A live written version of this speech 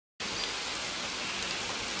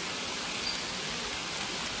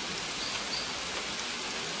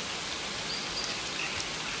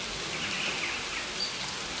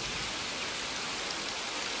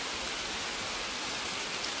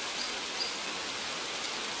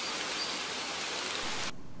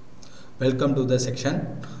Welcome to the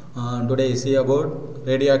section. Today is about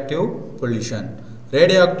radioactive pollution.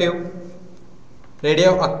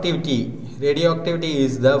 Radioactivity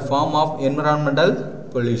is the form of environmental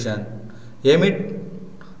pollution. Emit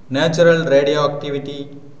natural radioactivity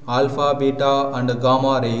alpha, beta and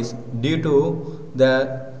gamma rays due to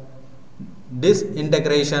the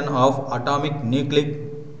disintegration of atomic nuclei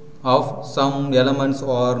of some elements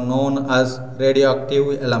are known as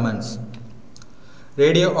radioactive elements.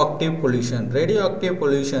 Radioactive pollution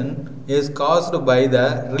is caused by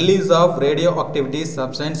the release of radioactivity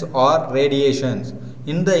substance or radiations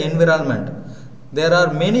in the environment. There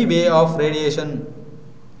are many ways of radiation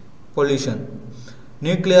pollution.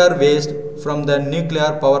 Nuclear waste from the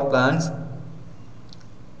nuclear power plants,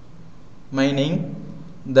 mining,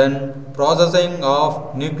 then processing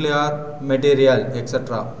of nuclear material,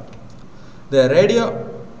 etc. The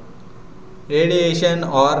radiation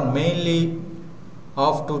are mainly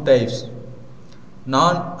of two types: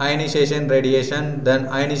 non-ionization radiation, then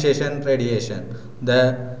ionization radiation.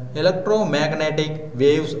 The electromagnetic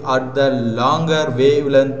waves at the longer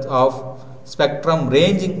wavelength of spectrum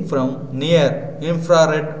ranging from near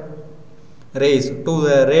infrared rays to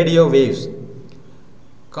the radio waves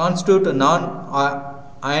constitute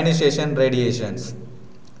non-ionization radiations.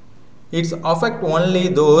 It affects only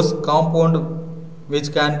those compounds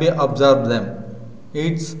which can be absorbed them.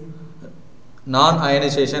 It's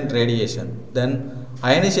non-ionization radiation. Then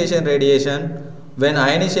ionization radiation, when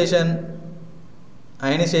ionization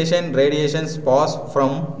radiations pass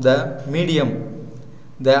from the medium,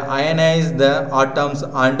 they ionize the atoms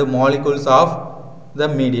and molecules of the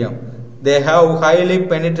medium. They have highly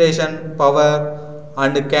penetration power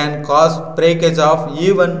and can cause breakage of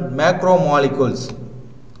even macromolecules.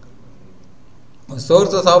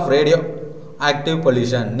 Sources of radioactive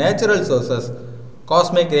pollution: natural sources,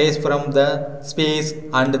 cosmic rays from the space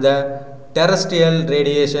and the terrestrial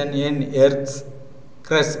radiation in Earth's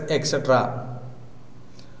crust, etc.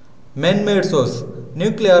 Man-made source: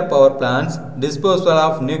 nuclear power plants, disposal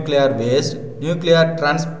of nuclear waste, nuclear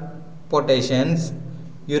transportations,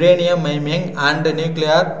 uranium mining and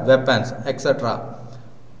nuclear weapons, etc.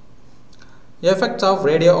 Effects of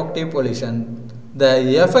radioactive pollution: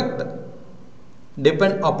 the effect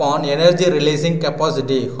depend upon energy releasing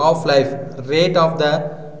capacity, half-life, rate of the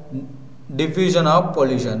diffusion of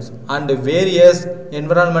pollutions, and various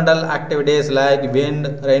environmental activities like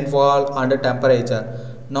wind, rainfall and temperature.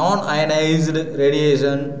 Non-ionized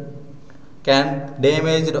radiation can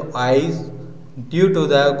damage the eyes due to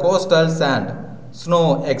the coastal sand,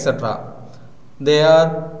 snow, etc. They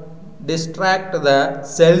are distract the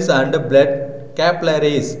cells and blood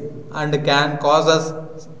capillaries and can cause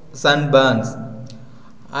sunburns.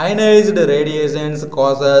 Ionized radiations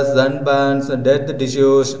causes sunburns, dead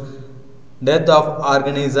tissues, death of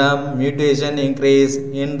organism, mutation, increase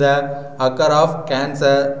in the occur of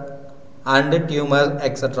cancer and tumors,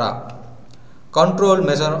 etc. Control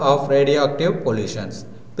measure of radioactive pollutions.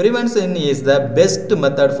 Prevention is the best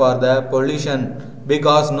method for the pollution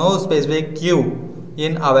because no specific cure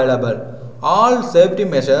is available. All safety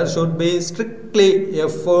measures should be strictly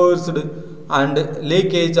enforced and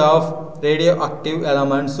leakage of radioactive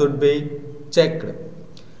elements should be checked.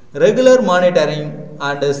 Regular monitoring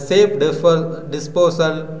and safe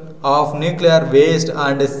disposal of nuclear waste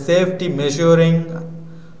and safety measuring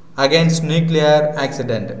against nuclear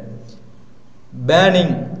accident.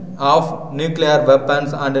 Banning of nuclear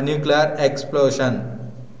weapons and nuclear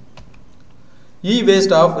explosion.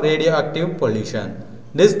 E-waste of radioactive pollution.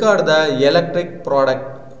 Discard the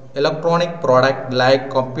electronic product like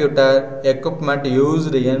computer equipment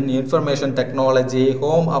used in information technology,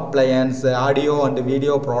 home appliance, audio and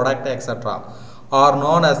video product, etc. are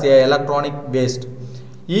known as electronic waste.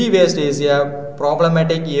 E-waste is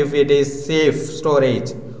problematic if it is safe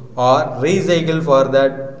storage or recycled for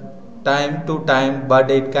the time to time,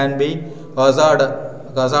 but it can be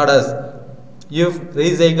hazardous if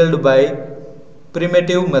recycled by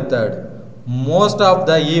primitive method. Most of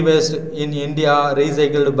the e-waste in India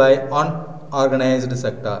recycled by unorganized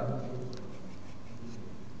sector.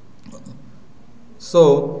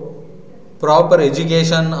 So, proper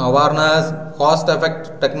education, awareness,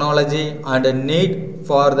 cost-effective technology and a need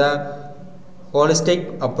for the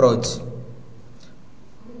holistic approach.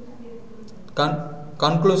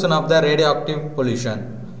 Conclusion of the radioactive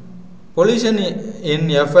pollution. Pollution in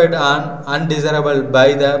effect and undesirable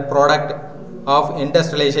by the product of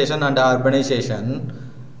industrialization and urbanization.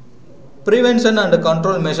 Prevention and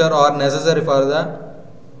control measures are necessary for the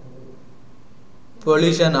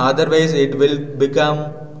pollution, otherwise it will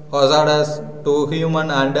become hazardous to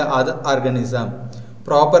human and other organism.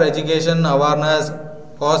 Proper education, awareness,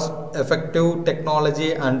 cost effective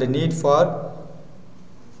technology and need for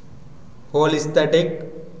holistic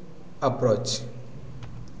approach.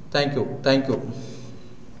 Thank you.